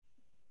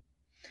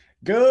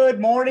Good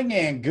morning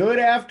and good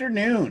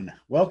afternoon.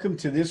 Welcome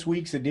to this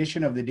week's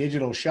edition of the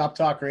Digital Shop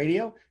Talk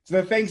Radio. It's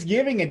the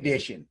Thanksgiving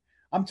edition.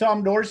 I'm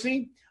Tom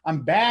Dorsey.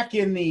 I'm back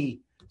in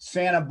the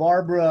Santa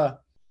Barbara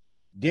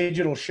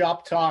Digital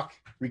Shop Talk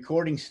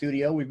recording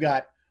studio. We've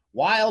got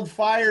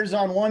wildfires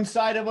on one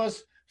side of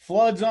us,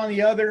 floods on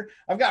the other.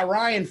 I've got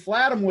Ryan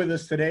Flatham with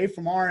us today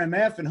from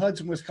RMF in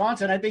Hudson,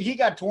 Wisconsin. I think he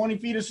got 20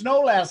 feet of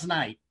snow last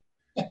night.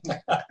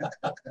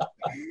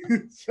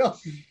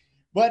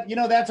 But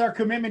that's our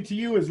commitment to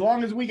you. As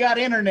long as we got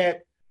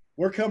internet,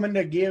 we're coming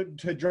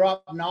to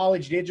drop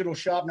knowledge, digital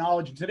shop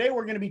knowledge. And today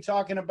we're going to be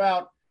talking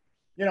about,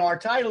 our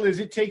title is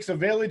It Takes a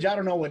Village. I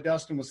don't know what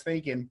Dustin was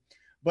thinking,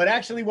 but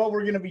actually what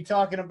we're going to be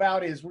talking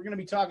about is we're going to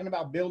be talking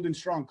about building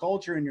strong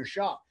culture in your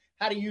shop,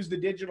 how to use the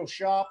digital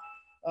shop,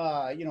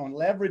 and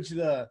leverage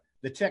the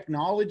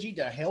technology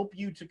to help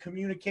you to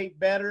communicate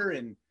better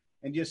and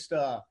just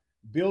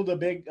build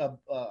a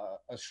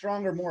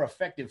stronger, more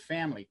effective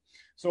family.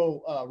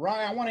 So,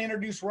 Ryan, I want to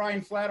introduce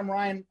Ryan Flatham.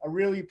 Ryan, I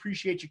really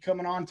appreciate you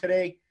coming on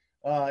today.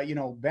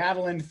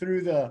 Battling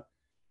through the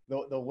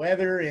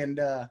weather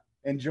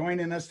and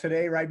joining us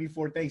today right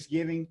before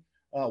Thanksgiving.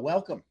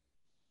 Welcome.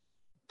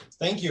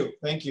 Thank you.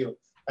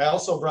 I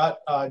also brought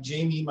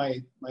Jamie,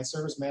 my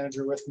service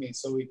manager, with me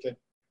so we could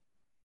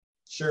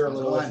share a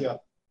little with you.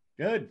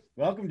 Good.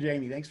 Welcome,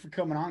 Jamie. Thanks for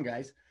coming on,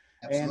 guys.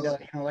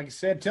 Absolutely. And like I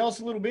said, tell us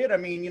a little bit. I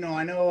mean,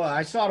 I know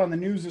I saw it on the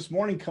news this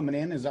morning coming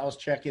in as I was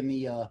checking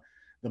the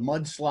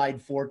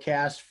mudslide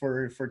forecast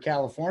for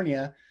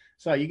California.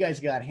 So you guys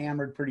got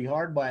hammered pretty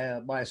hard by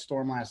a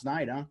storm last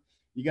night, huh? Are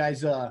you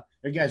guys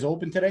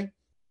open today?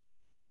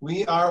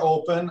 We are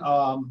open.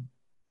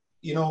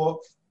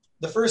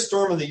 The first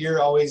storm of the year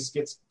always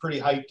gets pretty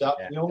hyped up.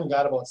 Yeah. We only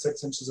got about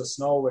 6 inches of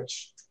snow,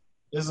 which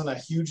isn't a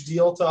huge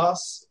deal to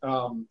us.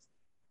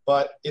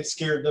 But it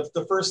scared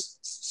the first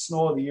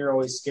snow of the year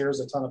always scares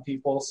a ton of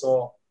people.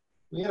 So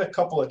we had a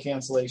couple of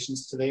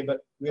cancellations today, but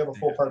we have a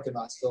full parking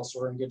lot still, so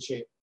we're in good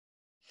shape.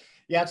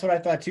 Yeah, that's what I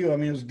thought too. I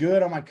mean, it was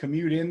good on my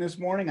commute in this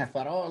morning. I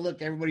thought, oh,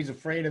 look, everybody's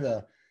afraid of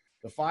the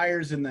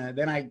fires, and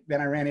then I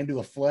ran into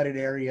a flooded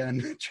area,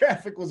 and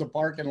traffic was a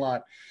parking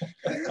lot.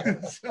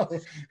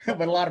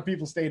 But a lot of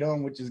people stayed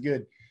home, which is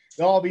good.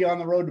 They'll all be on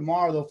the road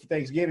tomorrow though for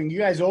Thanksgiving. You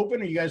guys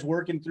open? Are you guys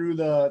working through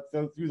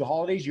the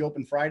holidays? You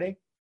open Friday?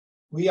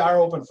 We are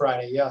open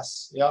Friday,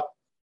 yes. Yep.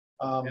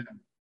 The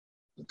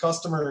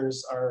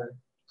customers are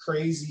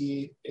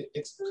crazy.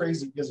 It's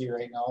crazy busy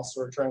right now,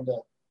 so we're trying to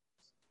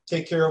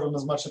take care of them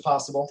as much as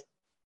possible.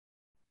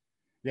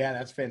 Yeah,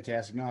 that's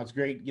fantastic. No, it's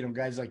great.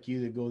 Guys like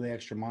you that go the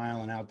extra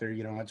mile and out there,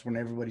 that's when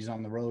everybody's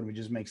on the road. It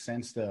just makes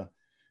sense to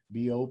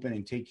be open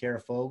and take care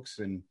of folks.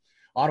 And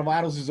Auto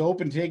Vitals is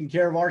open, taking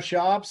care of our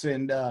shops.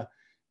 And,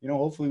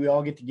 hopefully we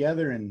all get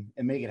together and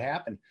make it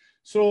happen.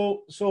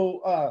 So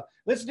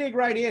let's dig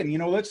right in.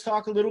 Let's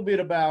talk a little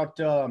bit about,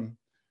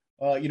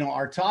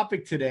 our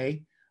topic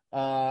today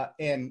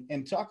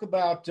and talk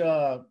about,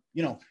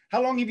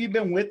 how long have you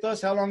been with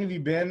us? How long have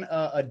you been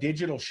a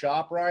digital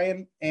shop,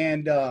 Ryan?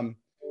 And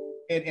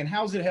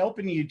how's it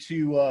helping you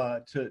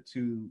to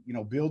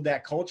build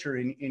that culture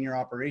in your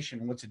operation,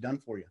 and what's it done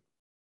for you?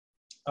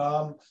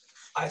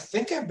 I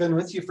think I've been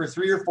with you for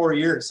 3 or 4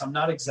 years. I'm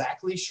not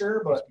exactly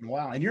sure, but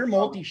wow. And you're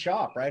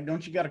multi-shop, right?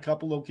 Don't you got a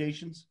couple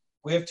locations?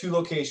 We have 2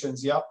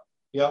 locations. Yep.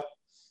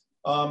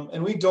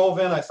 And we dove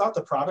in. I thought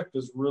the product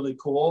was really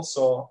cool.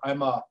 So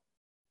I'm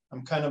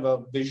kind of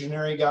a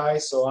visionary guy.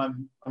 So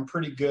I'm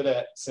pretty good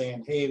at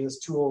saying, hey, this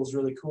tool is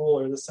really cool,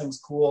 or this thing's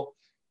cool.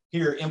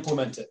 Here,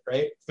 implement it,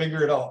 right?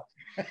 Figure it out.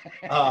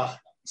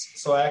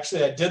 So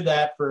actually I did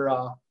that for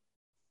a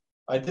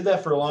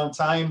long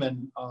time.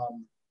 And,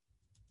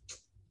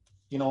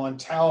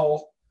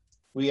 until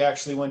we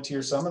actually went to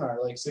your seminar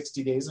like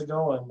 60 days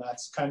ago. And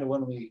that's kind of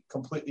when we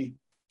completely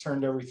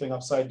turned everything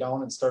upside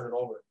down and started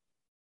over.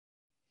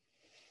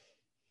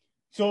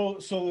 So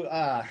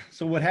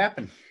what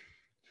happened?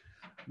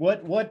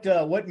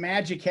 What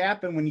magic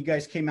happened when you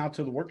guys came out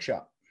to the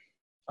workshop?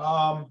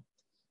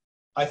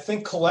 I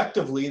think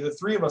collectively the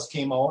 3 of us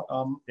came out,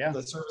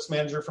 the service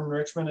manager from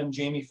Richmond and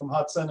Jamie from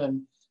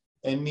Hudson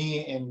and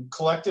me, and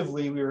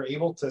collectively we were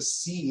able to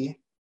see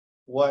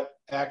what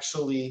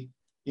actually,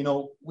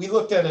 we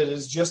looked at it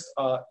as just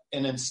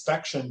an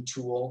inspection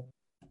tool.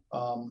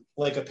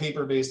 Like a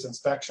paper-based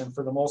inspection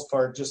for the most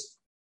part, just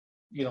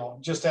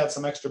had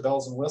some extra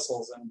bells and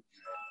whistles.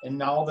 And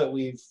now that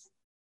we've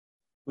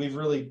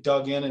really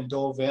dug in and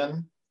dove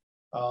in,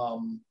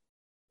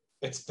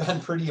 it's been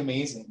pretty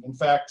amazing. In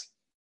fact,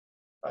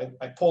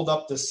 I pulled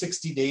up the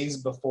 60 days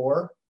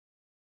before,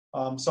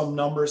 some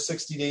numbers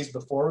 60 days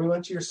before we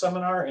went to your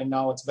seminar, and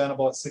now it's been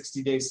about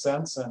 60 days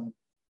since,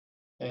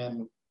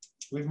 and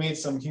we've made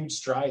some huge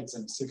strides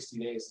in 60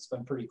 days. It's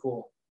been pretty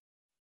cool.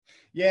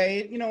 Yeah,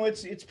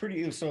 it's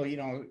pretty. So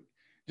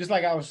just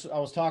like I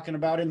was talking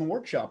about in the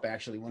workshop,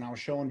 actually, when I was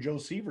showing Joe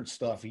Sievert's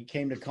stuff, he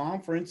came to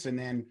conference and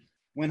then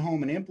went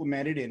home and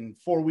implemented, and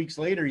 4 weeks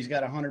later, he's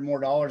got $100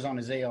 more on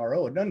his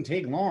ARO. It doesn't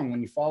take long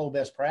when you follow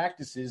best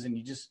practices and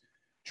you just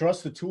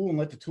trust the tool and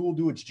let the tool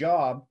do its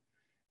job.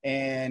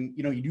 And,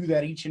 you do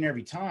that each and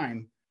every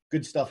time.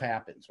 good stuff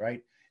happens,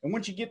 right? And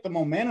once you get the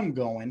momentum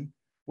going,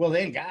 well,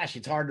 then, gosh,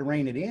 it's hard to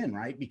rein it in,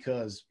 right?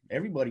 Because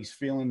everybody's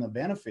feeling the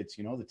benefits.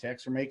 You know, the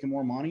techs are making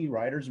more money,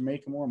 riders are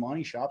making more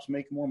money, shops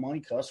making more money,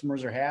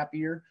 customers are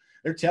happier.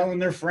 They're telling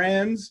their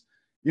friends,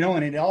 you know,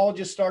 and it all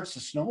just starts to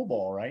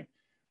snowball, right?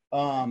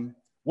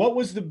 What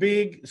was the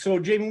big, so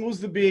Jamie, what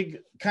was the big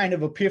kind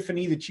of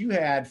epiphany that you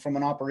had from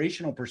an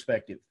operational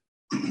perspective?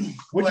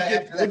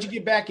 What'd you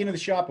get back into the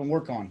shop and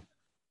work on?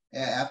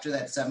 Yeah, after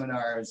that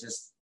seminar, it was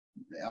just,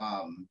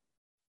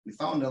 we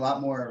found a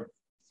lot more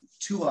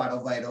to Auto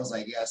Vitals,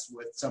 I guess,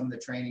 with some of the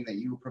training that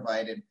you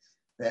provided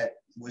that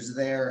was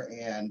there.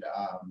 And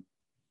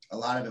a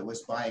lot of it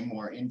was buying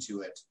more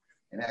into it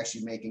and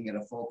actually making it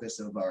a focus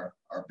of our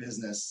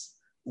business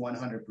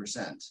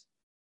 100%.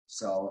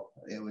 So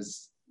it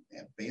was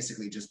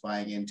basically just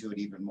buying into it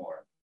even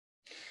more.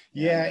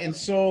 Yeah. And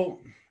so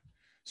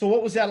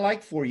what was that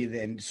like for you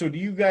then? So do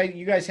you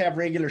guys have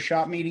regular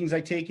shop meetings,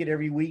 I take it,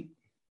 every week?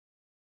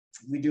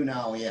 We do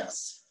now,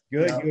 yes.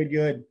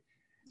 Good.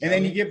 And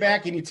then you get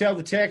back and you tell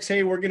the techs,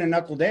 hey, we're going to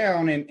knuckle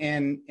down.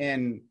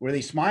 And were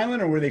they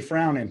smiling or were they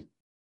frowning?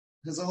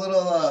 There's a little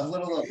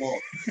of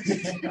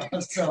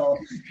both. So,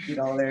 you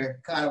know, they're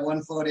kind of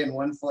 1 foot in,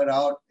 1 foot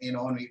out, you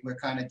know, and we're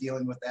kind of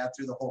dealing with that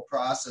through the whole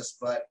process.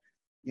 But,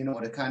 you know,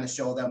 to kind of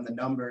show them the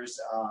numbers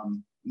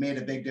made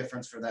a big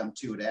difference for them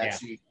too, to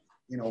actually,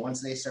 you know,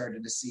 once they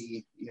started to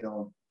see, you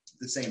know,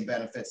 the same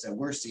benefits that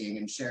we're seeing,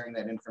 and sharing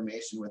that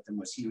information with them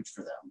was huge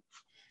for them.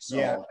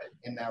 So,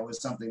 and that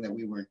was something that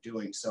we weren't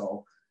doing.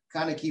 So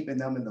kind of keeping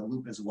them in the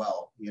loop as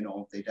well. You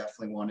know, they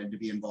definitely wanted to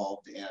be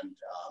involved. And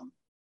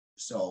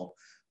so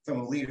from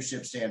a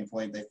leadership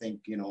standpoint, I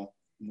think, you know,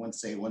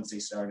 once they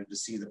started to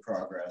see the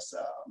progress,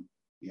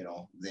 you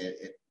know,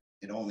 it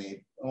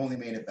only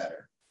made it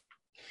better.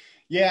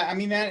 Yeah. I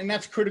mean,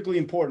 that's critically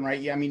important,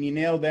 right? Yeah. I mean, you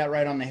nailed that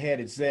right on the head.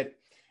 It's that,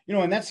 you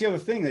know, and that's the other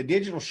thing, the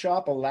digital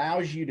shop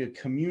allows you to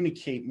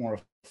communicate more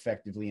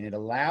effectively, and it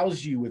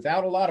allows you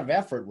without a lot of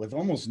effort, with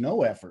almost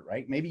no effort,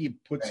 right? Maybe you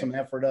put some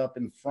effort up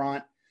in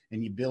front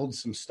and you build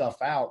some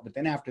stuff out, but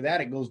then after that,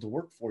 it goes to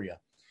work for you.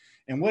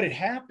 And what it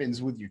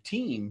happens with your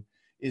team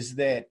is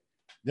that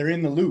they're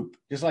in the loop,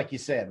 just like you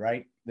said,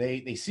 right?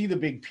 They see the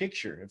big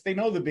picture. If they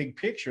know the big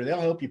picture,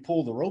 they'll help you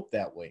pull the rope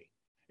that way.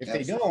 If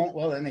they don't,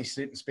 well, then they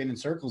sit and spin in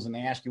circles and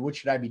they ask you, what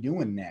should I be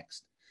doing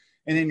next?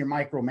 And then you're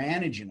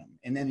micromanaging them.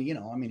 And then, you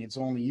know, I mean,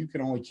 you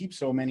can only keep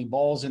so many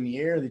balls in the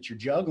air that you're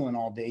juggling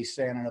all day,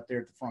 standing up there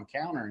at the front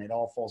counter, and it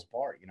all falls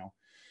apart, you know,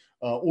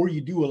 or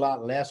you do a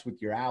lot less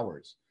with your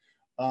hours.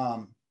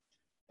 And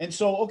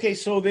so, okay.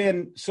 So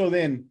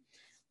then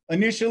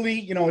initially,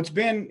 you know, it's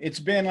been,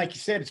 like you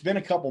said, it's been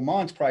a couple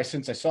months probably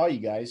since I saw you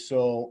guys.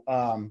 So,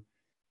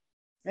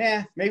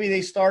 maybe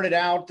they started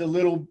out a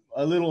little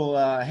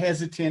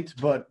hesitant,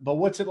 but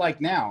what's it like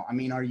now? I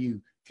mean, are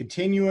you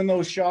continuing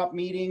those shop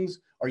meetings?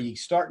 Are you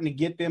starting to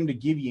get them to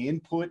give you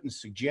input and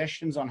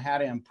suggestions on how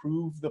to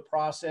improve the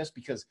process?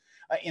 Because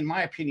in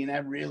my opinion,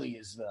 that really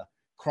is the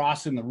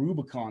crossing the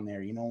Rubicon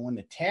there. You know, when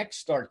the techs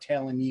start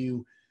telling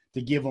you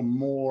to give them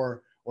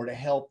more or to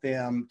help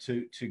them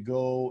to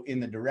go in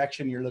the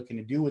direction you're looking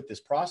to do with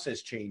this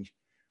process change,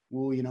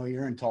 well, you know,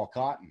 you're in tall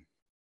cotton.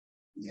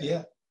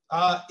 Yeah.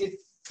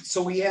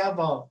 So we have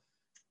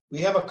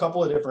a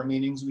couple of different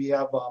meetings. We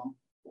have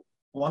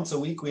once a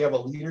week, we have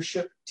a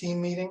leadership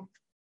team meeting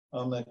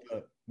that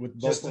with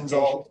just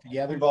involves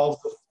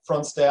the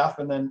front staff,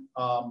 and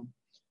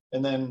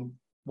then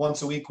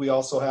once a week we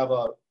also have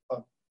a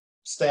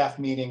staff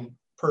meeting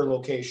per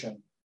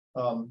location,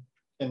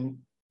 and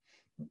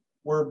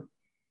we're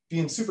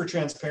being super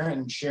transparent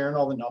and sharing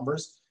all the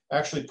numbers,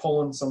 actually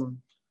pulling some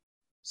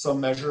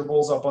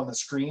measurables up on the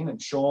screen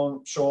and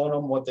showing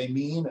them what they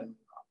mean and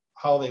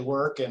how they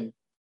work. And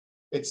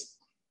it's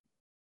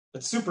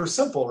super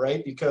simple,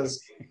 right?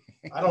 Because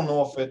I don't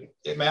know if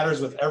it matters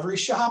with every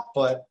shop,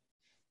 but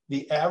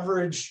the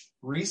average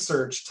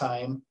research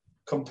time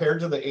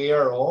compared to the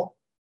ARO,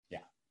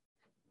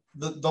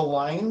 the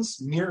lines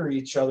mirror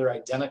each other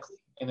identically,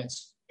 and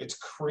it's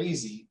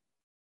crazy.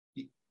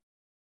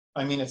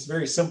 I mean, it's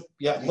very simple.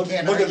 Yeah, look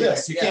at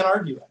this. You can't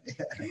argue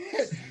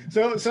it.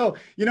 So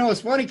you know,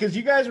 it's funny because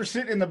you guys were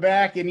sitting in the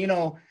back, and you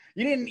know,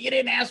 you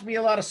didn't ask me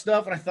a lot of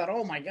stuff, and I thought,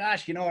 oh my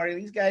gosh, you know, are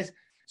these guys?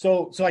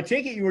 So I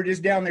take it you were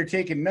just down there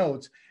taking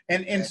notes.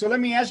 And so let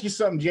me ask you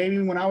something,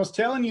 Jamie. When I was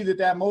telling you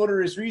that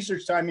motorist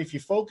research time, if you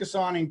focus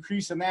on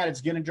increasing that,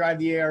 it's going to drive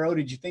the ARO.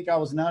 Did you think I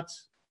was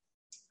nuts?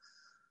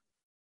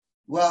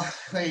 Well,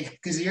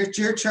 because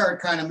your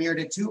chart kind of mirrored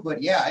it too.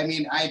 But yeah, I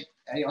mean, I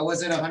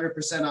wasn't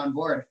 100% on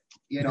board.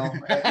 You know,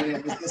 but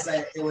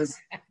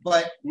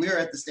we were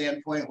at the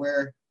standpoint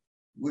where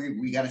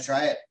we got to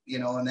try it. You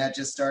know, and that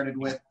just started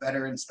with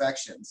better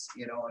inspections.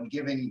 You know, and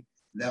giving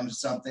them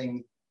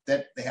something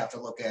that they have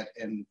to look at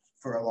and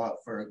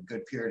for a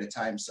good period of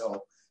time.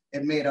 So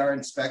it made our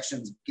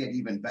inspections get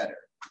even better,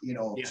 you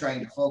know,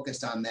 trying to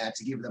focus on that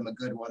to give them a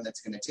good one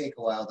that's going to take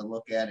a while to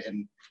look at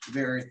and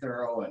very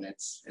thorough. And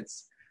it's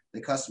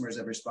the customers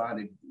have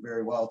responded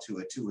very well to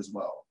it too, as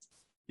well.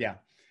 Yeah.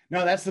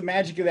 No, that's the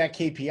magic of that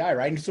KPI,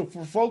 right? And so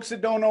for folks that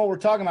don't know what we're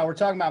talking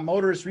about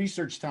motorist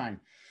research time.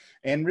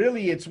 And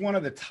really, it's one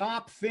of the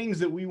top things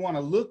that we want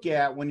to look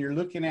at when you're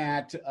looking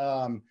at,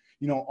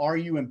 are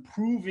you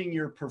improving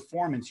your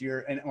performance?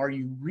 And are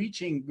you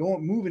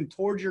moving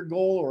towards your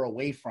goal or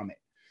away from it?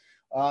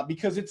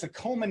 Because it's a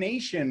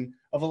culmination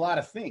of a lot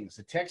of things.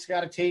 The tech's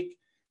got to take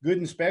good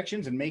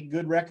inspections and make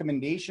good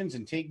recommendations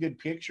and take good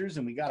pictures.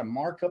 And we got to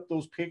mark up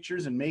those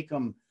pictures and make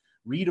them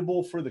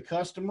readable for the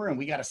customer. And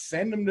we got to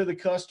send them to the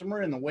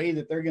customer in the way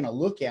that they're going to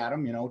look at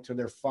them, to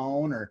their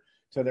phone or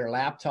to their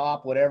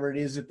laptop, whatever it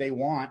is that they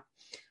want.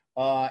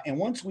 And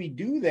once we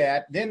do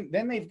that, then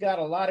they've got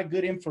a lot of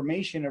good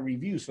information to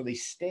review. So they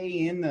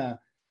stay in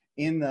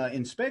the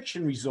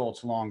inspection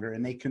results longer,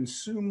 and they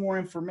consume more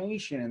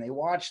information, and they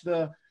watch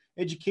the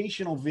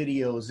educational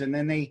videos, and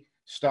then they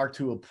start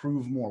to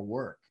approve more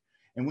work.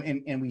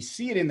 And we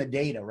see it in the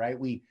data, right?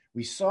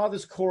 We saw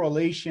this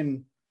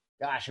correlation,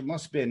 gosh, it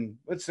must have been,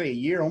 let's say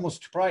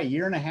probably a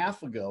year and a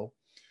half ago.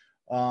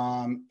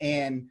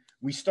 And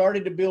we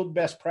started to build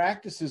best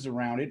practices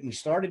around it. And we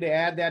started to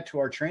add that to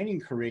our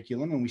training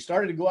curriculum. And we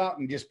started to go out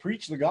and just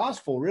preach the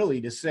gospel, really,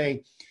 to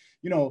say,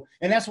 and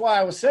that's why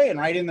I was saying,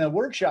 right, in the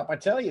workshop, I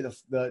tell you,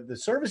 the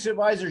service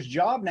advisor's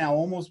job now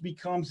almost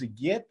becomes to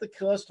get the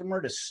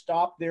customer to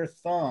stop their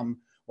thumb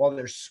while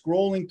they're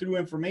scrolling through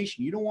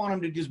information. You don't want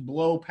them to just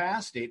blow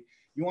past it.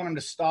 You want them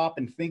to stop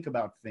and think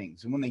about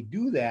things. And when they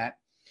do that,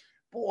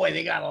 boy,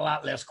 they got a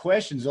lot less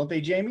questions, don't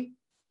they, Jamie?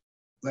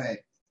 Right.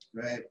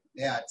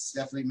 Yeah, it's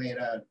definitely made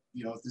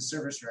the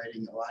service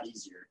writing a lot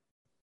easier.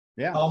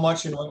 Yeah. How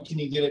much and when can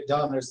you get it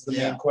done? There's the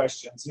main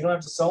questions. You don't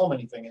have to sell them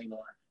anything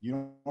anymore.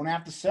 You don't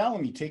have to sell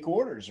them. You take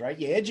orders, right?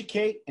 You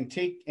educate and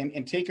take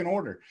an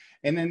order.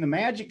 And then the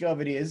magic of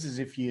it is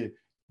if you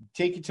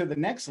take it to the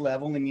next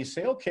level and you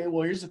say, okay,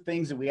 well, here's the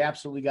things that we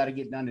absolutely got to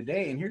get done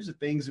today. And here's the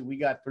things that we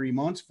got 3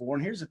 months for.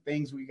 And here's the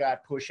things we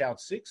got push out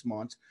 6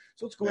 months.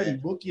 So let's go ahead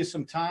and book you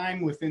some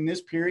time within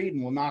this period,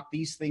 and we'll knock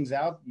these things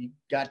out. You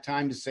got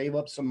time to save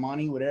up some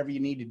money, whatever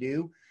you need to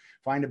do,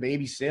 find a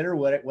babysitter,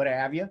 what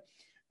have you.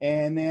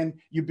 And then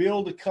you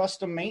build a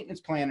custom maintenance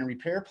plan and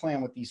repair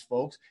plan with these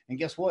folks. And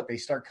guess what? They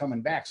start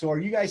coming back. So are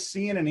you guys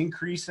seeing an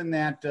increase in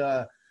that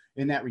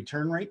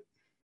return rate?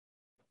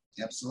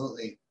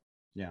 Absolutely.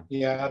 Yeah,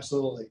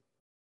 absolutely.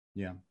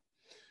 Yeah.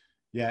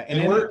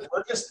 And we're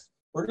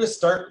just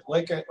start,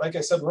 like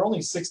I said, we're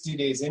only 60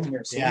 days in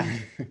here. So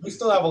we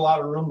still have a lot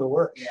of room to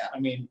work. Yeah. I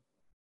mean,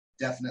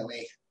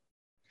 definitely.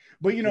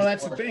 But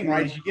that's the thing,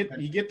 right? Is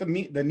you get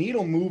the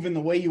needle moving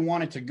the way you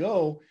want it to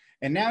go.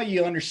 And now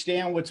you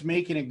understand what's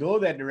making it go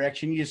that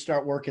direction. You just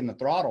start working the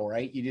throttle,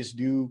 right? You just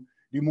do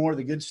more of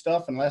the good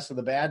stuff and less of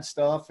the bad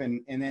stuff.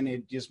 And then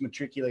it just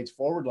matriculates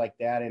forward like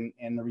that.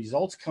 And the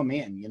results come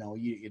in,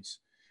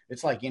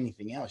 it's like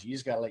anything else. You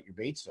just got to let your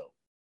bait soak.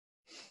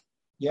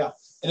 Yeah.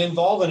 And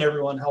involving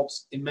everyone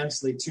helps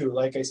immensely too.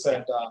 Like I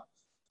said,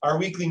 our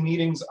weekly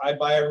meetings, I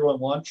buy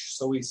everyone lunch.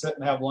 So we sit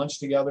and have lunch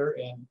together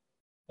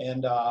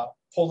and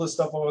pull this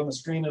stuff up on the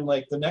screen. And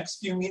like the next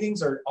few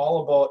meetings are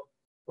all about,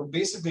 we're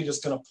basically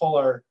just going to pull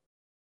our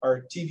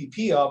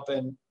TVP up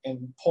and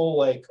pull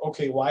like,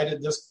 okay, why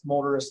did this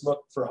motorist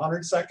look for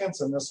 100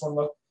 seconds and this one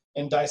look,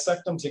 and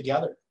dissect them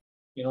together,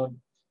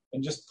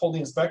 and just pull the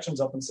inspections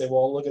up and say,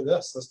 well, look at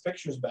this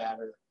picture's bad,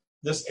 or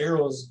this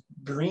arrow's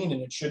green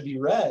and it should be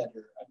red,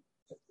 or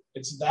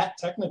it's that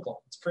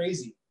technical. It's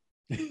crazy,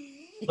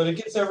 but it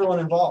gets everyone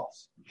involved.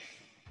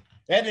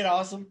 Isn't it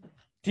awesome?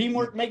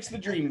 Teamwork makes the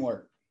dream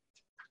work.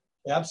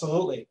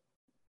 Absolutely.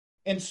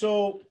 And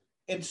so,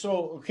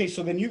 okay,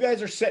 so then you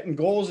guys are setting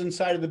goals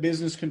inside of the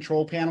business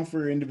control panel for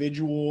your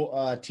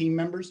individual team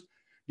members.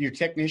 Do your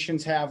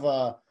technicians have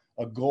a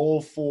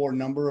goal for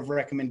number of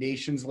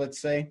recommendations, let's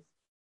say?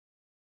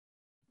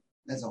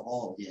 As a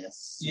whole,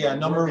 yes. Yeah,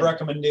 number of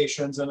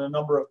recommendations and a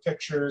number of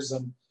pictures.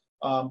 And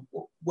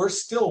we're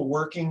still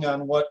working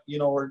on what,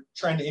 we're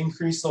trying to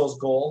increase those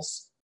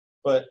goals,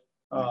 but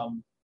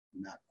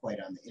not quite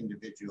on the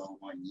individual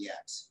one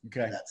yet.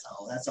 Okay.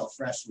 That's how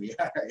fresh we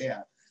are.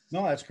 Yeah.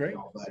 No, that's great.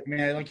 But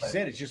like you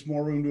said, it's just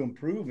more room to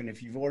improve. And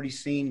if you've already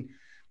seen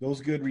those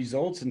good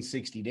results in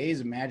 60 days,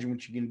 imagine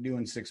what you're going to do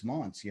in 6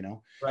 months,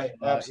 Right.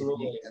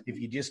 Absolutely. If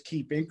you just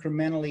keep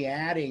incrementally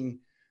adding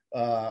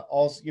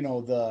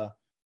also,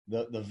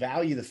 the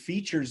value, the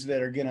features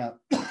that are going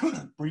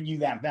to bring you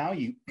that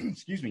value,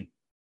 excuse me,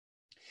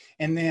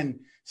 and then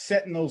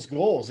setting those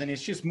goals, and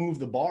it's just move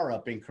the bar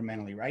up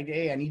incrementally, right?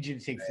 Hey, I need you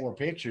to take 4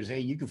 pictures.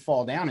 Hey, you can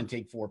fall down and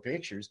take 4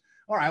 pictures.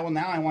 All right, well,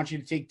 now I want you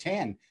to take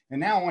 10, and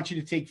now I want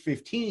you to take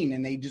 15,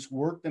 and they just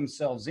work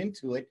themselves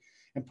into it.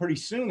 And pretty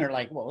soon they're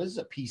like, well, this is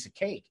a piece of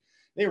cake.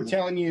 They were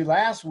telling you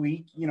last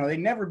week, they'd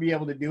never be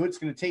able to do it. It's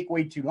going to take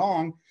way too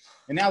long.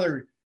 And now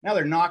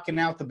they're knocking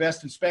out the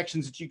best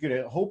inspections that you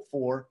could hope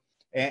for.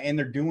 And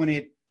they're doing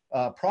it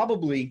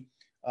probably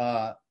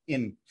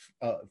in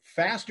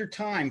faster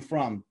time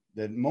from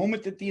the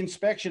moment that the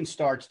inspection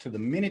starts to the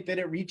minute that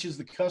it reaches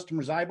the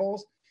customer's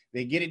eyeballs.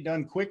 They get it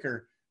done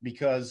quicker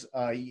because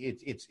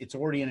it's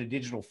already in a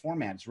digital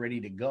format. It's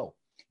ready to go.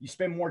 You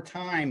spend more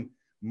time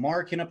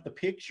marking up the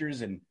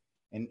pictures and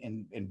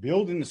and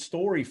building the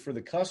story for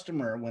the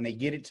customer when they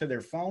get it to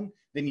their phone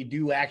than you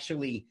do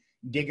actually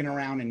digging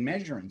around and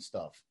measuring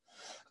stuff.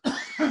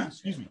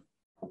 Excuse me.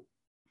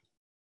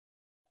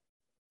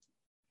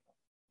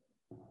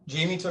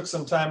 Jamie took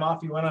some time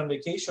off. He went on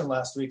vacation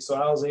last week, so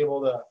I was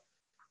able to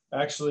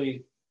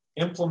actually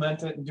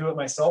implement it and do it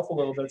myself a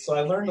little bit. So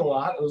I learned a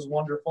lot. It was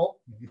wonderful.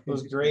 It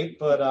was great.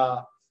 But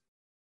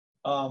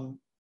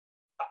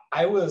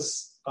I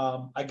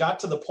got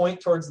to the point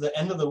towards the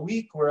end of the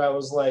week where I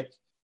was like,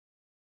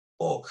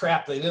 oh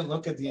crap, they didn't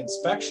look at the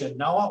inspection.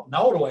 Now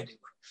what do I do?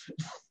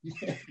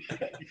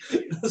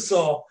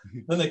 So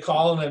then they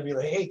call and I'd be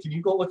like, hey, can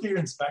you go look at your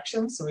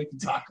inspection so we can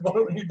talk about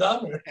it when you're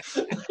done?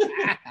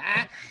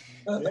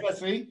 Yeah,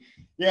 see?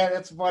 Yeah,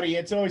 that's funny.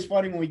 It's always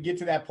funny when we get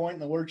to that point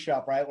in the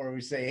workshop, right, where we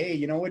say, hey,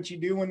 you know what you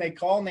do when they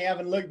call and they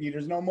haven't looked at you?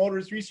 There's no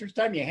motorist research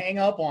time. You hang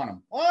up on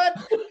them. What?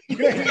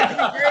 You're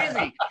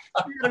crazy.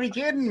 You're going to be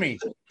kidding me.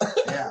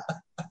 Yeah.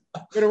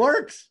 But it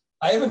works.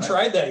 I haven't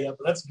tried that yet,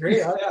 but that's great.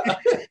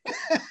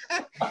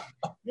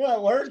 Yeah,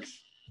 it works.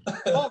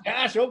 Oh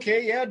gosh,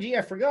 okay, yeah, gee,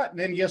 I forgot. And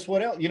then guess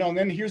what else? And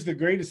then here's the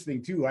greatest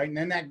thing too, right? And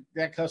then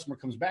that customer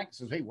comes back and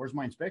says, hey, where's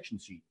my inspection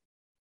sheet?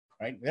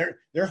 Right?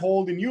 They're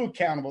holding you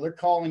accountable. They're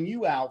calling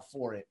you out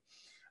for it.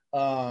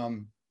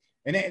 And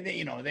then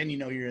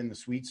you're in the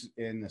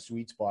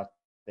sweet spot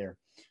there.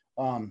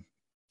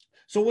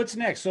 So what's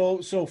next?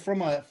 So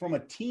from a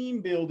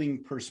team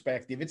building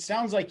perspective, it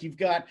sounds like you've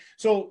got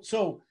so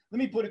let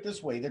me put it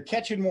this way. They're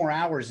catching more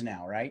hours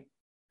now, right?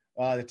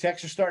 The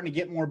techs are starting to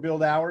get more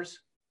build hours.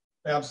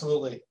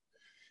 Absolutely.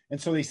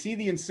 And so they see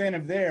the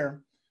incentive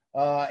there.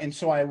 And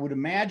so I would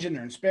imagine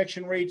their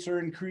inspection rates are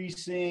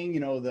increasing,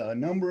 the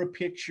number of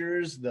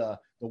pictures, the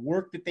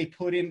work that they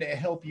put in to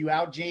help you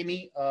out,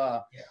 Jamie,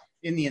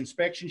 in the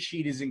inspection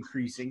sheet is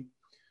increasing.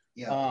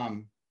 Yeah.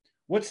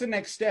 What's the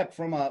next step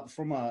from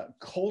a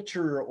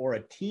culture or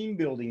a team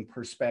building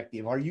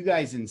perspective? Are you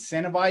guys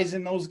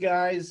incentivizing those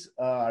guys?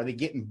 Are they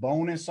getting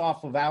bonus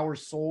off of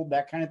hours sold,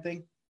 that kind of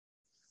thing?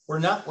 We're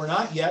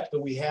not yet,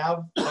 but we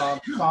have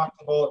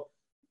talked about,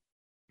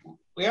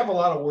 we have a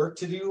lot of work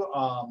to do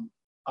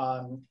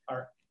on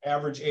our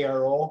average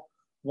ARO.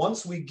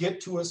 Once we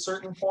get to a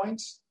certain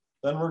point,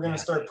 then we're going to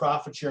start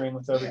profit sharing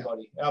with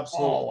everybody. Yeah.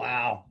 Absolutely. Oh,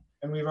 wow.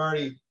 And we've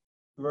already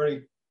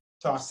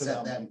talked to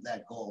them.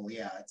 That goal.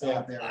 Yeah. It's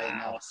out there right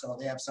now. So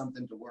they have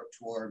something to work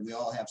toward. We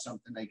all have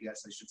something, I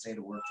guess I should say,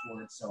 to work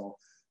toward. So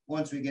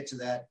once we get to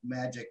that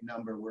magic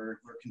number, we're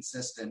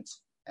consistent.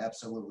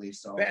 Absolutely.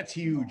 So that's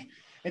huge.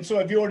 And so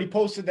have you already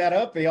posted that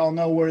up? They all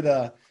know where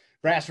the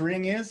brass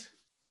ring is?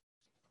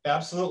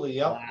 Absolutely.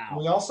 Yep. Wow.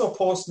 We also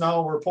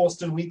we're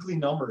posting weekly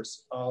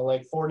numbers,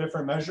 like 4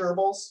 different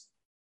measurables,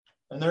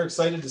 and they're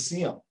excited to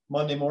see them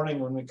Monday morning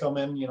when we come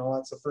in.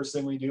 That's the first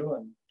thing we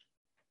do.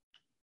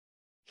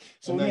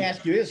 So let me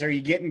ask you this. Are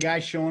you getting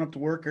guys showing up to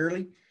work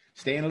early,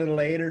 staying a little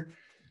later,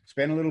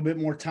 spend a little bit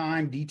more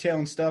time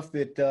detailing stuff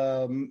that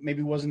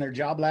maybe wasn't their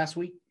job last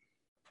week?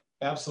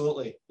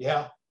 Absolutely.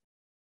 Yeah.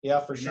 Yeah,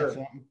 for sure.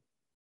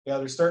 Yeah,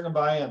 they're starting to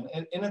buy in.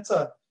 And it's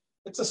a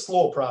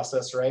slow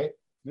process, right?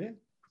 Yeah.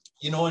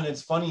 And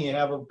it's funny,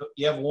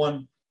 you have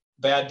one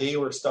bad day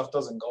where stuff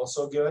doesn't go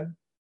so good.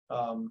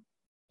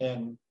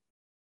 And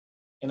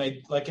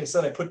like I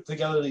said, I put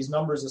together these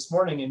numbers this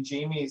morning, and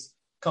Jamie's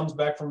comes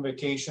back from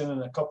vacation,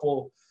 and a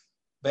couple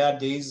bad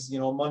days,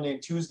 Monday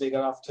and Tuesday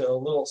got off to a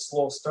little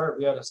slow start.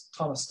 We had a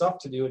ton of stuff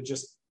to do. It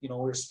just, we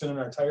were spinning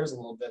our tires a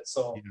little bit.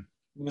 So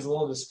he was a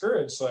little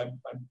discouraged. So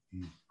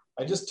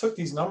I just took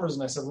these numbers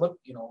and I said, look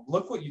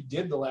what you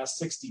did the last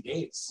 60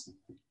 days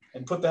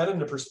and put that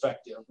into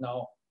perspective.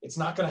 Now, it's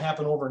not going to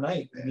happen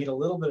overnight. We need a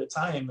little bit of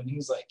time. And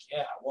he's like,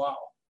 yeah, wow.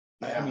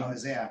 Yeah, I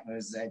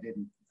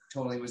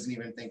wasn't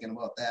even thinking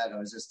about that. I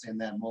was just in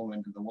that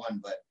moment of the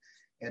one, but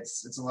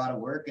it's a lot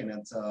of work, and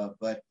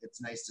but it's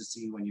nice to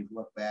see when you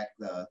look back,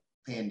 the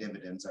paying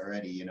dividends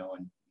already, and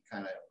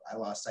kind of, I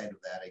lost sight of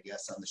that, I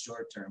guess, on the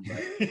short term,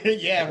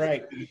 but yeah,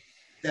 right.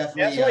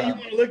 Definitely. That's why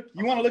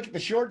you want to look at the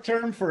short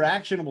term for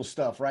actionable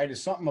stuff, right?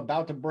 Is something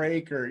about to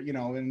break, or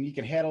and you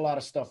can head a lot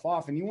of stuff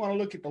off, and you want to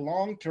look at the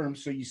long term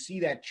so you see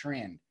that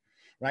trend,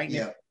 right?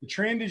 Yeah. The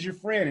trend is your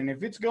friend, and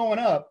if it's going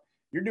up,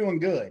 you're doing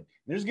good.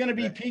 There's going to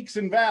be peaks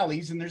and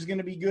valleys, and there's going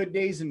to be good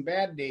days and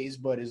bad days,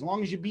 but as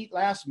long as you beat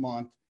last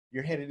month,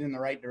 you're headed in the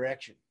right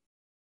direction.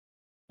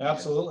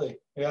 Absolutely.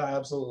 Yeah,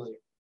 absolutely.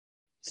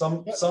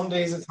 Some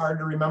days it's hard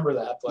to remember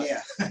that, but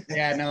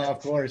yeah, no, of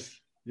course.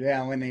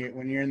 Yeah, when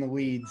you're in the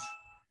weeds.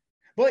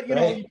 But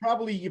you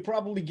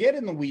probably get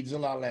in the weeds a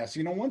lot less.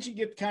 Once you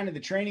get kind of the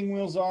training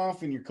wheels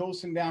off and you're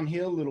coasting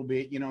downhill a little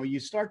bit, you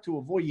start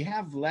to you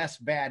have less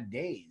bad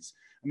days.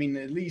 I mean,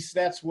 at least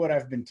that's what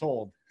I've been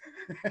told.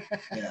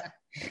 Yeah.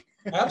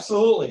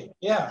 Absolutely.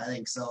 Yeah. I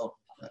think so.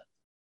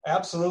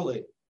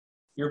 Absolutely.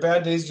 Your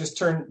bad days just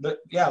turn, but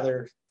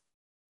you're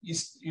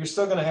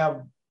still going to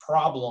have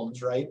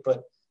problems, right?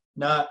 But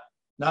not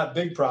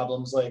big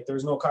problems. Like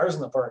there's no cars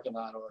in the parking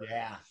lot, or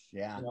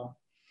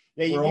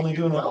we're only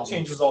doing oil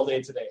changes all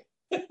day today.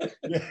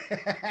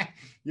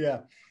 Yeah.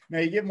 Now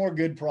you get more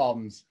good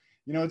problems.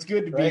 It's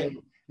good to be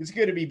It's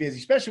good to be busy,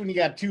 especially when you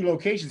got 2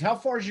 locations. How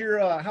far's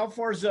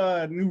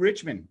New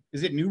Richmond?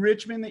 Is it New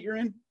Richmond that you're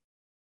in?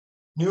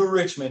 New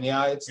Richmond,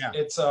 yeah.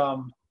 It's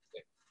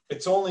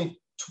only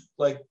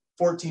like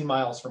 14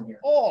 miles from here.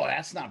 Oh,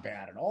 that's not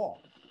bad at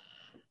all.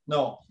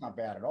 No, not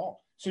bad at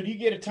all. So do you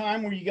get a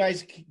time where you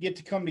guys get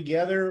to come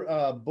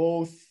together,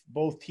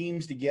 both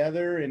teams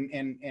together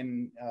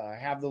and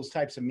have those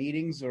types of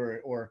meetings,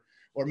 or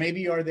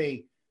maybe are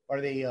they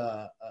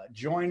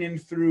joining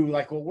through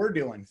like what we're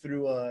doing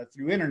through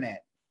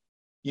internet?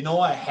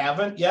 I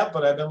haven't yet,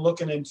 but I've been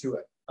looking into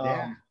it.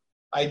 Yeah.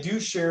 I do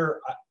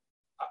share.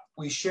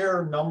 We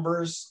share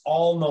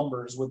all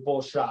numbers with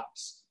both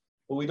shops,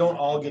 but we don't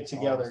all get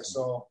together. Awesome.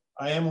 So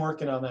I am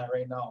working on that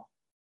right now.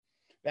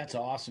 That's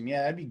awesome.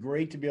 Yeah, that'd be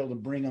great to be able to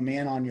bring them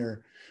in on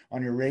your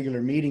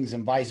regular meetings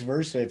and vice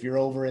versa. If you're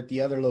over at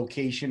the other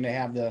location to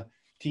have the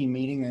team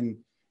meeting, then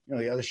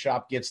the other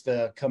shop gets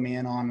to come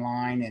in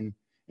online and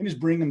just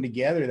bring them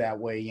together that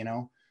way.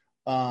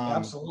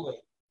 Absolutely.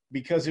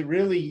 Because it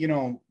really,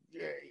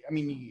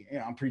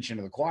 I'm preaching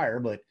to the choir,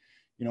 but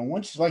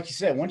once, like you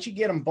said, once you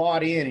get them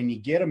bought in and you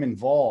get them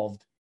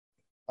involved,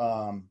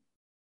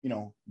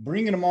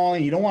 bringing them all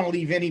in, you don't want to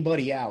leave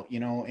anybody out,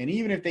 and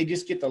even if they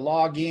just get to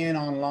log in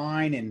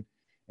online and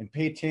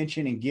pay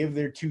attention and give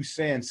their 2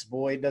 cents,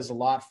 boy, it does a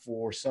lot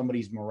for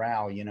somebody's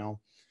morale, and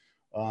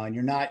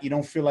you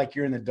don't feel like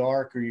you're in the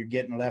dark or you're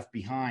getting left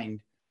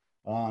behind.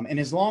 And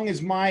as long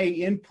as my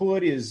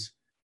input is,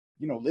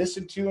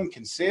 listened to and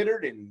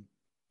considered and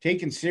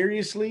taken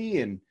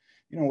seriously, and,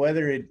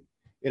 whether it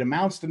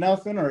amounts to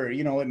nothing or,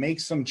 it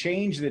makes some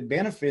change that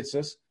benefits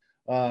us,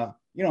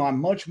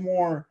 I'm much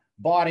more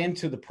bought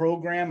into the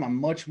program. I'm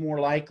much more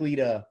likely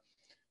to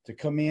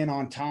come in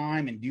on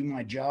time and do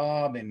my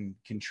job and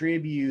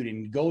contribute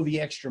and go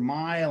the extra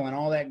mile and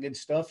all that good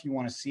stuff you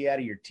want to see out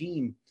of your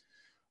team.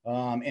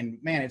 And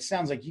man, it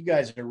sounds like you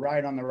guys are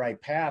right on the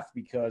right path,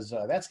 because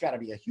that's got to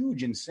be a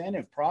huge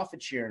incentive,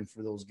 profit sharing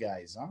for those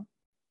guys, huh?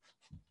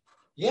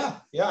 Yeah,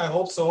 I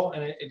hope so.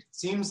 And it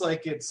seems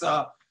like it's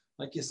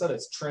like you said,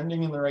 it's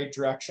trending in the right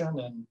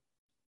direction.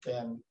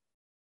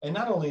 And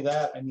not only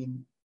that, I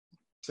mean,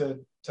 to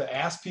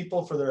ask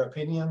people for their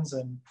opinions,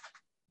 and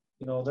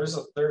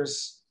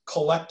there's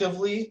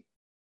collectively,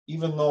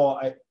 even though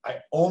I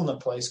own the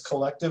place,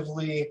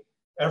 collectively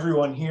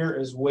everyone here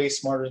is way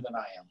smarter than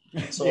I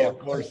am. So yeah,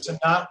 to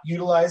not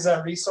utilize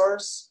that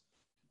resource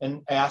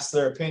and ask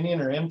their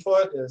opinion or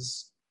input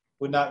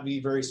would not be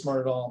very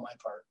smart at all on my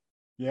part.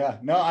 Yeah,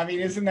 no, I mean,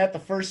 isn't that the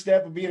first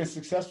step of being a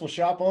successful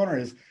shop owner,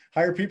 is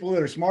hire people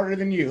that are smarter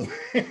than you?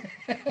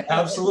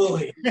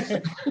 Absolutely.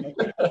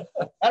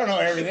 I don't know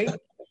everything.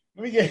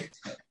 Let me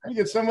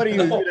get somebody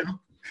who, No,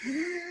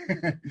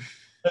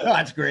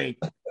 that's great.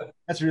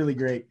 That's really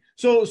great.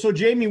 So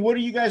Jamie, what are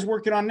you guys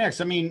working on next?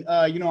 I mean,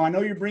 I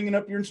know you're bringing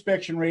up your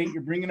inspection rate,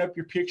 you're bringing up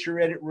your picture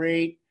edit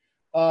rate.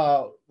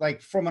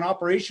 Like from an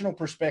operational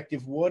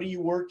perspective, what are you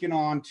working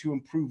on to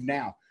improve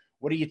now?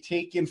 What are you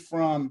taking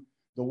from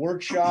the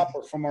workshop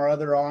or from our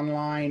other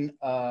online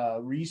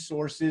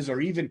resources,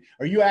 or even,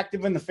 are you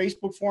active in the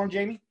Facebook forum,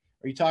 Jamie?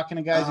 Are you talking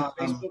to guys on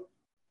Facebook?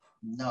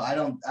 No, I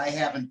don't. I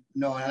haven't.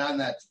 No, and on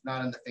that,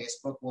 not in the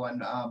Facebook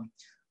one.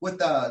 With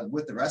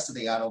the rest of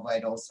the Auto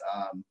Vitals,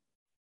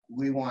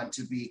 we want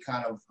to be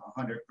kind of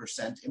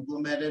 100%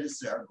 implemented.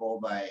 Is our goal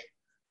by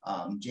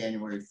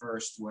January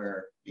 1st,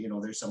 where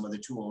there's some of the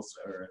tools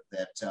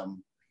that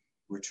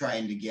we're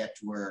trying to get.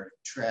 We're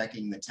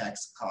tracking the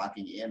techs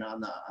clocking in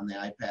on the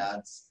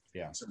iPads.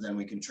 Yeah. So then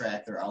we can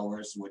track their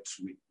hours, which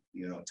we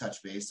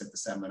touch base at the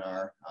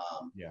seminar.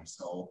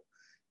 So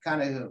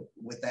kind of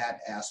with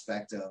that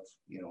aspect of,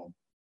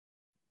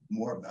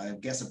 more, I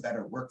guess, a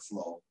better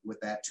workflow with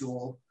that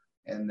tool.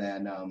 And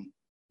then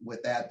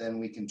with that, then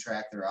we can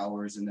track their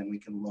hours, and then we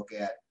can look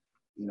at,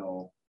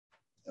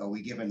 are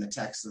we giving the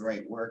techs the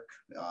right work?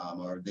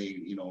 Or are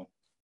they,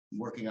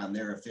 working on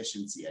their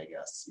efficiency, I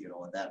guess,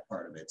 with that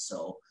part of it.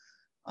 So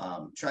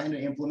trying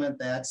to implement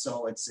that.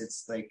 So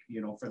it's like,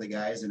 for the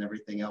guys and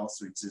everything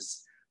else,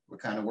 we're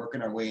kind of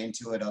working our way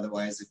into it.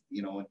 Otherwise,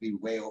 it'd be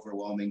way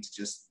overwhelming to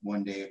just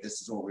one day,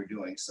 this is what we're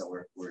doing. So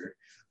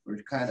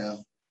we're kind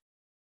of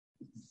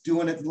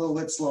doing it a little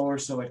bit slower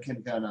so it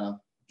can kind of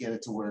get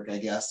it to work, I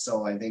guess.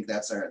 So I think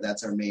that's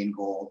our main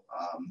goal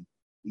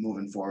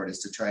moving forward, is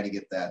to try to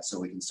get that so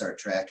we can start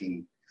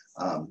tracking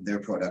their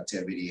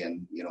productivity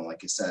and,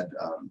 like you said,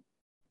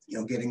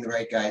 getting the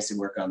right guys to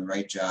work on the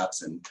right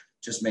jobs and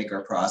just make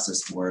our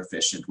process more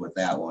efficient with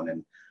that one.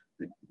 And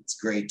it's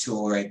a great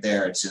tool right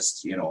there. It's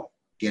just,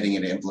 getting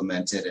it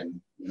implemented and,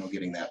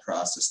 getting that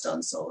process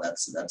done. So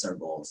that's our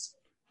goals.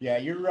 Yeah,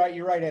 you're right.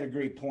 You're right at a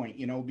great point,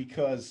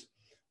 because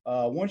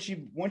once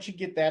you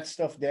get that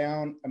stuff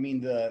down, I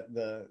mean,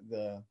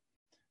 the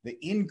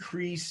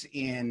increase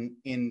in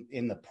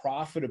the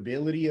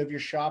profitability of your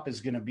shop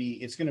is going to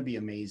be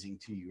amazing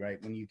to you,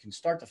 right? When you can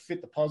start to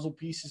fit the puzzle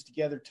pieces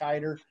together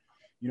tighter,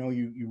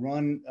 you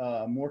run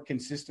more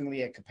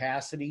consistently at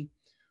capacity.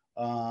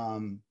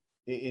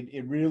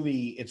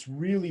 It's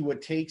really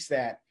what takes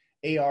that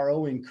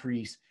ARO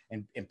increase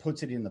and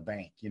puts it in the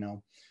bank,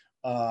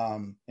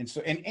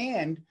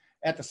 And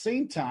at the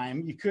same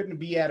time, you couldn't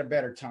be at a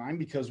better time,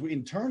 because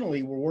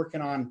internally we're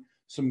working on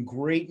some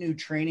great new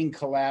training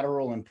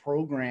collateral and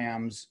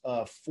programs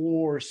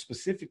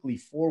specifically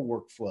for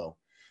workflow.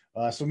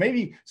 So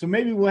maybe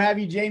we'll have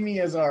you, Jamie,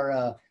 as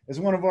our as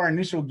one of our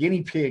initial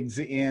guinea pigs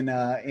in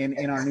our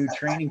new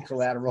training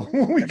collateral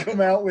when we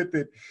come out with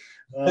it.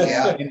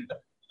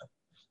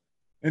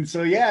 And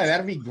so, yeah,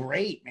 that'd be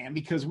great, man,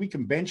 because we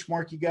can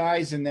benchmark you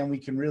guys, and then we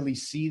can really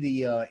see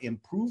the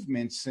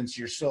improvements, since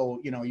you're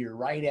you're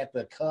right at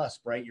the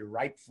cusp, right? You're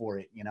ripe for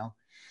it,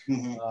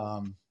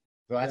 Mm-hmm.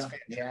 So that's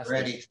fantastic.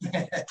 Ready.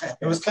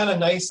 It was kind of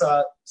nice.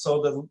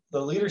 So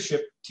the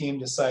leadership team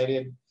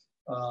decided,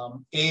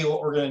 what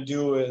we're going to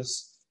do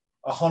is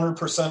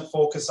 100%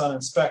 focus on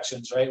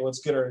inspections, right? Let's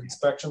get our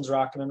inspections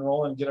rocking and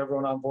rolling and get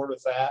everyone on board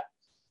with that.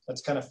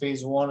 That's kind of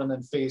phase one. And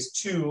then phase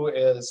two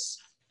is,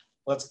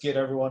 let's get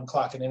everyone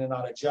clocking in and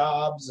out of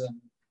jobs,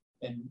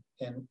 and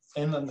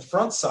on the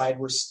front side,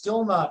 we're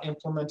still not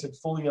implemented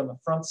fully on the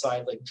front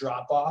side, like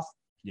drop off.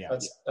 Yeah.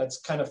 That's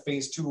kind of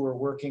phase two. We're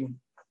working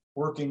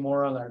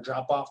more on our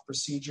drop off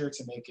procedure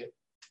to make it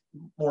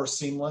more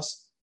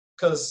seamless,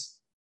 because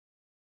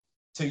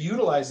to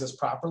utilize this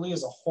properly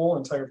is a whole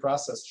entire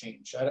process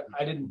change.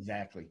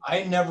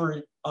 I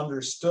never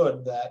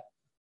understood that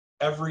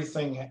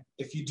everything,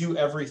 if you do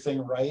everything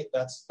right,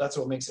 that's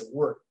what makes it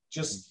work.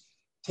 Just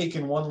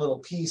taking one little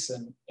piece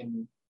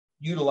and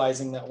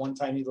utilizing that one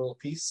tiny little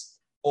piece,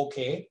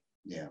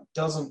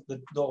 doesn't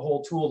the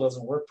whole tool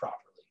doesn't work properly.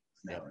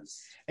 Yeah.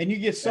 And you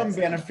get some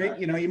benefit,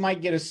 you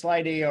might get a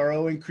slight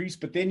ARO increase,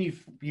 but then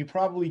you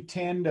probably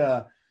tend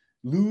to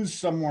lose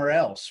somewhere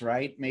else,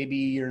 right? Maybe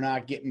you're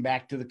not getting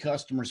back to the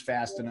customers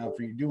fast enough,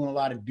 or you're doing a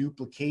lot of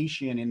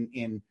duplication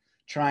in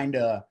trying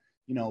to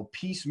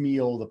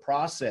piecemeal the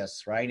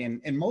process, right?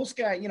 And most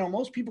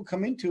people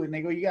come into it and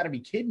they go, you got to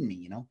be kidding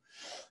me,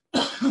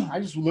 I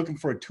just was looking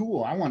for a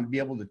tool. I want to be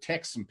able to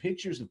text some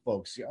pictures of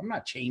folks. I'm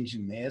not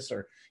changing this,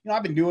 or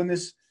I've been doing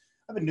this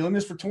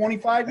for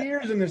 25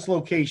 years in this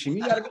location.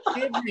 You got to be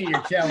kidding me.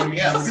 You're telling me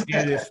I'm going to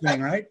do this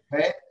thing, right?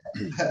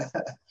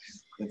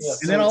 And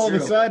then all of a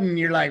sudden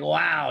you're like,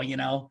 wow,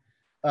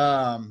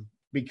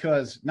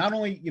 because not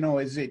only,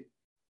 is it,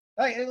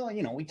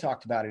 we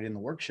talked about it in the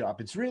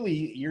workshop. It's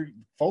really, your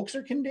folks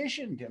are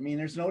conditioned. I mean,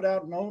 there's no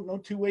doubt,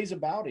 no two ways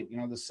about it.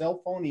 The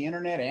cell phone, the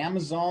internet,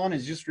 Amazon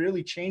has just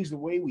really changed the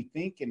way we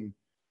think and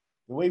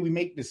the way we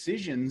make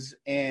decisions.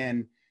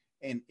 And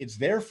it's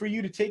there for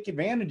you to take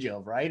advantage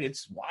of, right?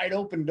 It's wide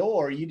open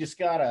door. You just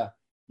gotta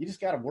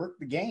work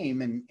the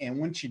game. And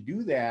once you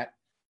do that,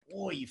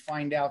 boy, you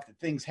find out that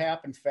things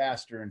happen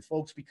faster and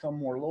folks become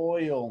more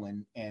loyal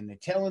and they're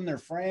telling their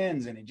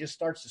friends, and it just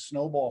starts to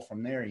snowball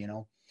from there,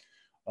 and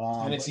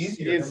it's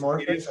easier and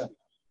more efficient.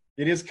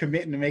 It is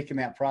committing to making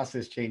that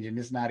process change, and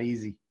it's not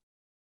easy.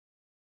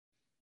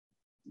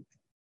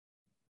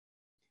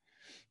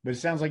 But it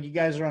sounds like you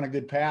guys are on a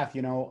good path,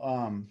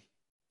 Are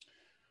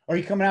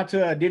you coming out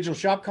to a digital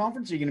shop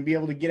conference? Are you going to be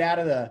able to get out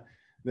of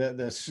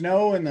the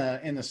snow and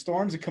the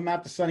storms and come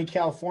out to sunny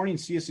California and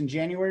see us in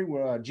January?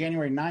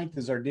 January 9th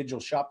is our digital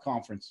shop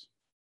conference.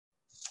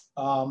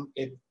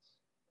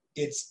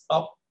 It's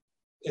up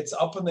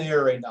in the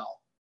air right now.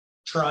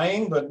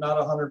 Trying, but not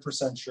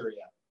 100% sure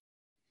yet.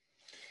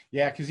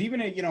 Yeah, because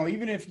even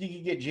if you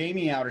could get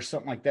Jamie out or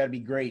something like that, it'd be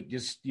great.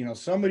 Just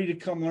somebody to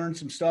come learn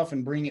some stuff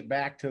and bring it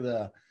back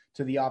to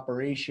the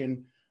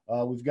operation.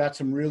 We've got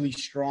some really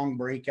strong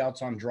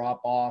breakouts on drop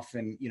off,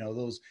 and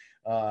those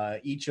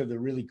each of the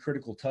really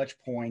critical touch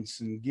points,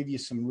 and give you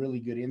some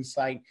really good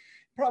insight.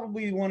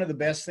 Probably one of the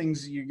best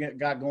things you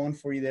got going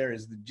for you there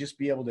is to just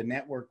be able to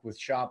network with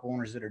shop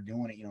owners that are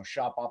doing it.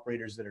 Shop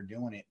operators that are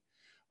doing it.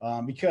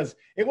 Because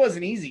it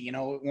wasn't easy,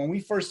 when we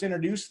first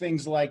introduced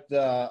things like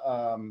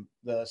the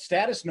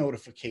status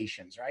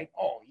notifications, right?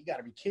 Oh, you got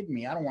to be kidding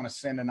me. I don't want to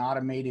send an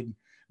automated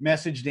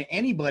message to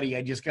anybody.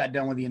 I just got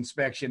done with the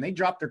inspection. They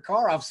dropped their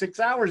car off 6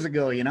 hours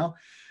ago,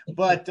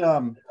 but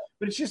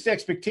it's just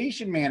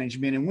expectation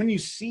management. And when you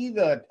see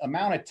the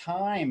amount of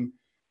time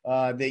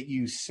that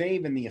you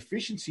save and the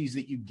efficiencies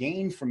that you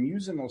gain from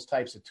using those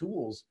types of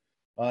tools,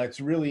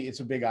 it's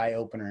a big eye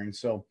opener. And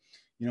so,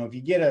 if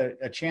you get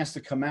a chance to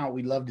come out,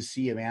 we'd love to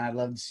see you, man. I'd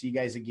love to see you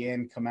guys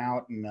again, come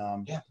out, and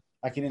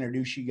I can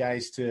introduce you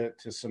guys to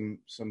some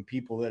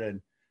people that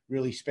would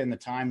really spend the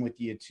time with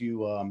you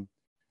to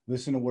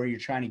listen to where you're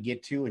trying to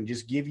get to, and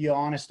just give you an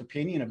honest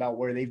opinion about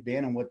where they've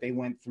been and what they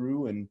went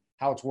through and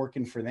how it's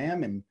working for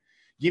them, and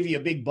give you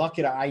a big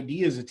bucket of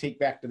ideas to take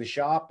back to the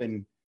shop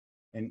and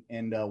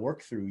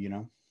work through,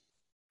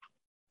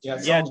 Yeah,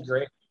 it sounds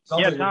great.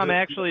 Tom,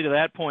 actually, to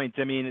that point,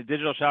 I mean, a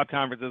digital shop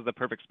conference is the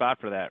perfect spot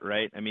for that,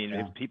 right? I mean,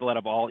 if people that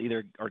have all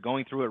either are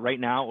going through it right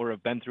now or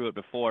have been through it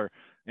before.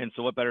 And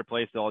so what better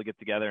place to all get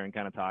together and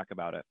kind of talk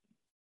about it?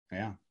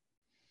 Yeah.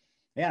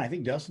 Yeah, I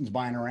think Dustin's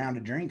buying a round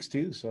of drinks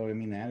too. So I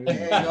mean, that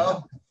there you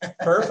go.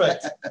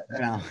 Perfect. You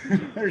know,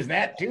 there's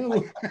that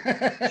too.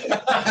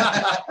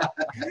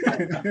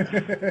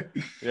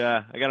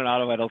 Yeah, I got an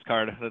Auto Vitals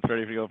card that's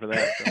ready to go for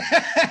that. So.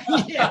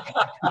 Yeah.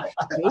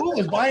 Ooh,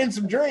 was buying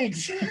some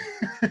drinks.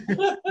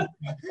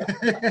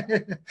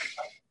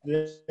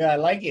 Yeah, I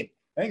like it.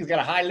 I think it's got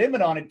a high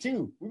limit on it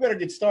too. We better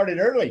get started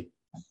early.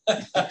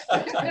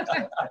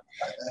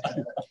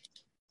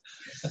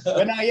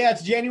 But now, yeah,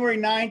 it's January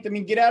 9th. I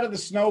mean, get out of the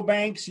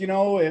snowbanks, you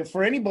know,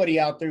 for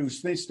anybody out there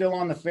who's still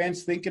on the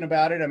fence thinking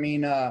about it. I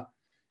mean,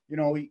 you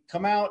know,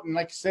 come out and,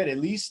 like I said, at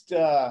least,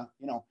 you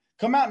know,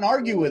 come out and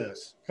argue with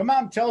us. Come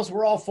out and tell us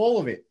we're all full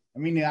of it. I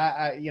mean,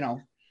 you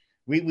know,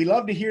 we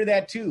love to hear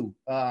that too.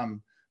 But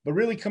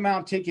really come out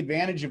and take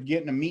advantage of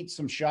getting to meet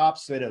some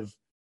shops that have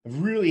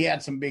really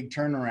had some big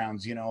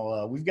turnarounds. You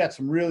know, we've got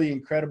some really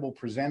incredible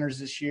presenters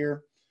this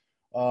year,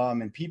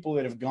 and people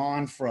that have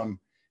gone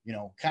from, you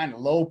know, kind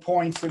of low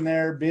points in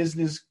their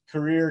business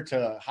career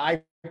to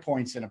high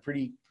points in a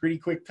pretty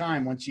quick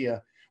time once you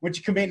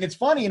commit. And it's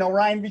funny, you know,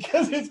 Ryan,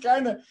 because it's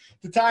kind of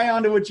to tie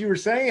on to what you were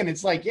saying.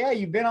 It's like, yeah,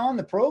 you've been on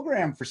the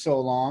program for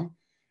so long,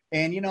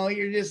 and you know,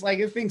 you're just like,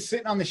 this thing's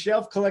sitting on the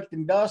shelf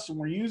collecting dust, and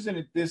we're using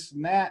it this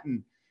and that,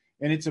 and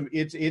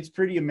it's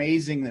pretty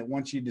amazing that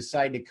once you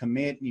decide to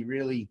commit and you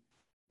really,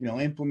 you know,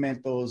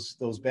 implement those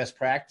best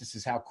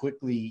practices, how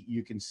quickly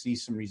you can see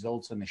some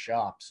results in the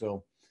shop.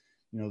 So,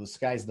 you know, the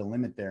sky's the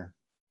limit there.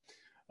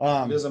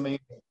 It is amazing.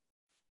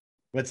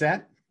 What's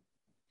that?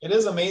 It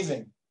is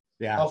amazing.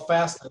 Yeah. How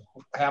fast it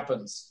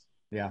happens.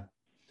 Yeah.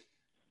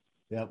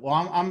 Yeah.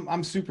 Well,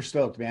 I'm super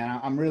stoked, man.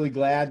 I'm really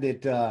glad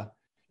that, you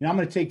know, I'm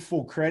going to take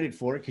full credit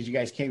for it because you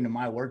guys came to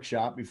my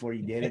workshop before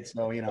you did it.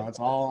 So, you know, it's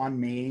all on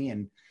me,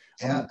 and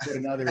I'm going to put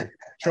another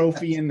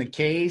trophy in the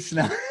case.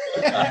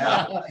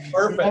 Yeah,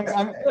 perfect.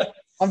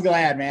 I'm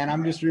glad, man.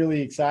 I'm just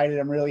really excited.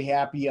 I'm really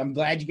happy. I'm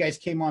glad you guys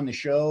came on the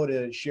show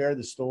to share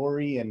the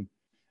story, and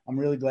I'm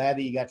really glad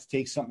that you got to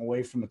take something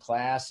away from the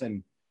class.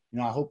 And, you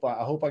know, I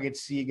hope I get to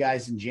see you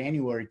guys in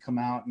January come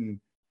out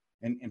and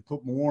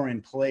put more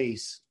in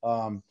place.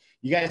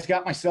 You guys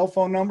got my cell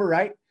phone number,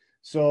 right?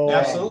 So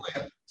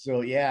absolutely.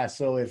 So yeah.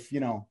 So if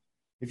you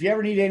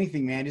ever need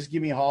anything, man, just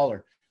give me a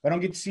holler. If I don't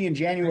get to see you in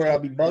January, I'll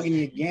be bugging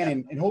you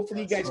again, and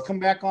hopefully you guys come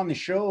back on the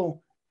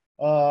show.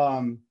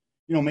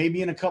 You know,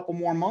 maybe in a couple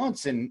more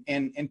months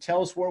and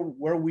tell us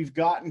where we've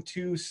gotten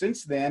to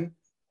since then,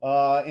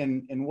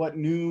 and what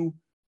new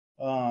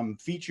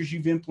features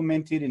you've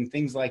implemented and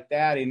things like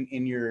that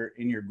in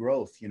your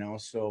growth, you know.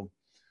 So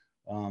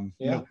you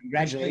know,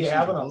 congratulations.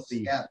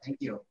 Yeah, thank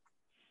you.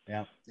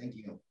 Yeah. Thank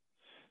you.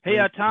 Hey,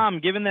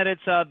 Tom, given that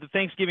it's the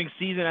Thanksgiving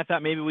season, I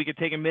thought maybe we could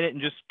take a minute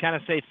and just kind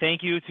of say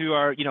thank you to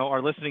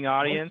our listening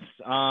audience.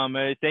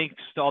 Thanks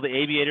to all the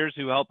aviators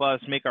who help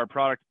us make our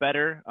product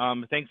better.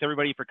 Thanks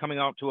everybody for coming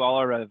out to all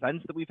our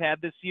events that we've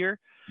had this year.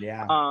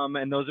 Yeah.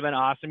 And those have been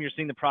awesome. You're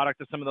seeing the product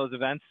of some of those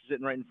events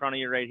sitting right in front of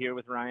you right here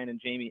with Ryan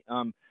and Jamie.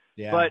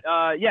 Yeah. But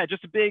yeah,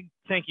 just a big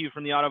thank you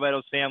from the Auto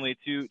Vitals family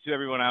to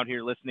everyone out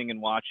here listening and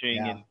watching,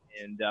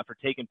 and for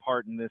taking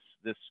part in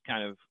this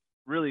kind of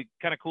really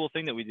kind of cool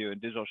thing that we do in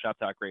Digital Shop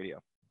Talk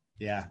Radio.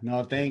 Yeah,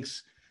 no,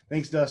 thanks,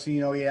 Dustin.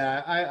 You know,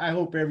 yeah, I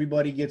hope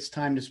everybody gets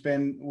time to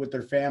spend with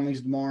their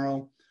families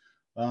tomorrow.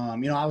 You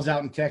know, I was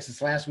out in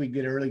Texas last week,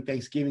 did early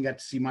Thanksgiving, got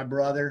to see my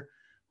brother,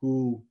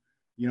 who,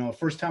 you know,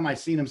 first time I'd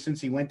seen him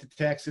since he went to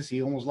Texas.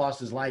 He almost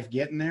lost his life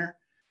getting there.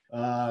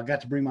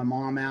 Got to bring my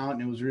mom out,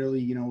 and it was really,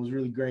 you know, it was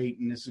really great.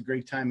 And it's a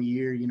great time of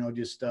year, you know,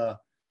 just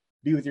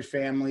be with your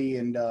family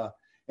and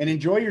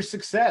enjoy your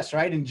success,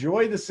 right?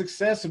 Enjoy the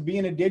success of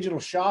being a digital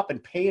shop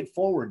and pay it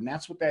forward. And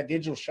that's what that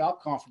digital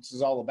shop conference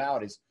is all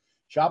about, is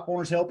shop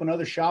owners helping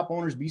other shop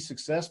owners be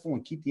successful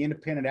and keep the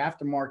independent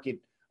aftermarket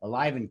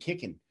alive and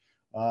kicking.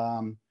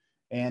 You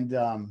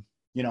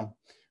know,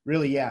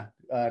 really, yeah.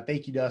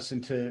 Thank you,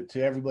 Dustin,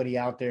 to everybody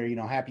out there, you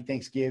know, happy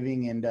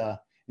Thanksgiving, and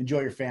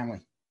enjoy your family.